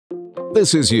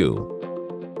This is you.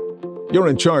 You're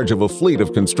in charge of a fleet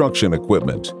of construction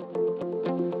equipment,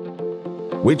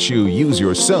 which you use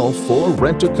yourself or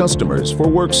rent to customers for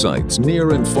work sites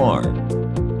near and far.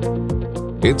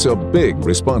 It's a big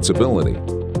responsibility.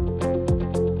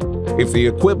 If the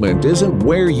equipment isn't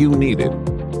where you need it,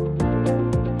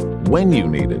 when you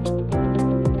need it,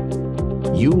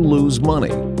 you lose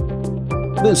money.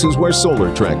 This is where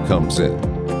SolarTrak comes in.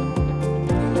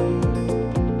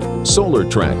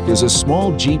 SolarTrak is a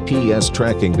small GPS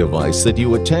tracking device that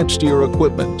you attach to your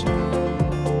equipment.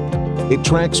 It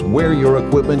tracks where your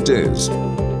equipment is,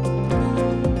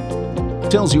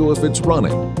 tells you if it's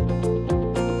running,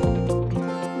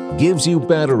 gives you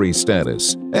battery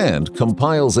status, and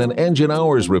compiles an engine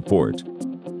hours report.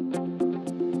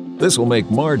 This will make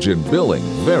margin billing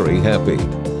very happy.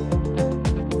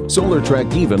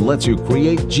 SolarTrak even lets you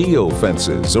create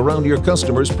geo-fences around your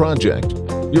customer's project,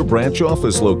 your branch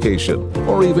office location,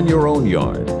 or even your own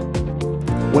yard.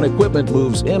 When equipment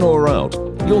moves in or out,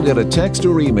 you'll get a text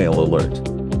or email alert.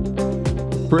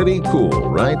 Pretty cool,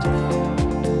 right?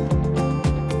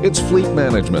 It's fleet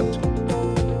management,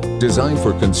 designed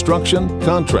for construction,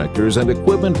 contractors, and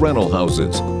equipment rental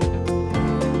houses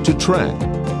to track,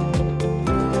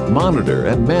 monitor,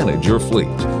 and manage your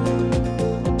fleet.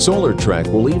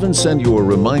 SolarTrak will even send you a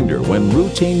reminder when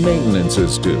routine maintenance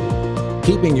is due,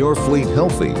 keeping your fleet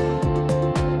healthy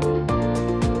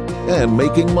and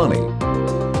making money,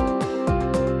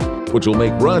 which will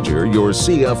make Roger, your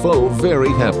CFO,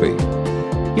 very happy.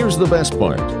 Here's the best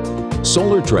part.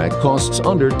 SolarTrak costs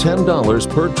under $10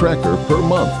 per tracker per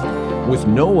month, with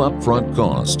no upfront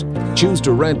cost. Choose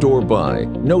to rent or buy,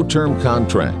 no term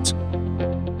contracts,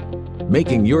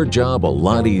 making your job a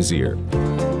lot easier.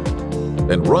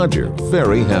 And Roger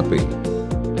very happy.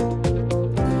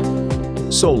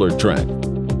 SolarTrak,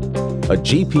 a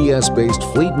GPS-based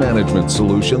fleet management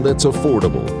solution that's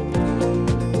affordable,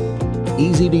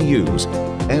 easy to use,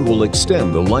 and will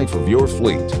extend the life of your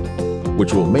fleet,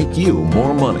 which will make you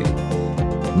more money.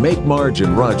 Make Marge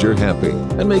and Roger happy,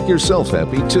 and make yourself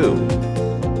happy too.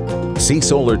 See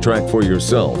SolarTrak for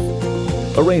yourself.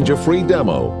 Arrange a free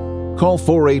demo. Call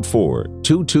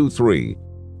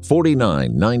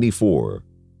 484-223-4994.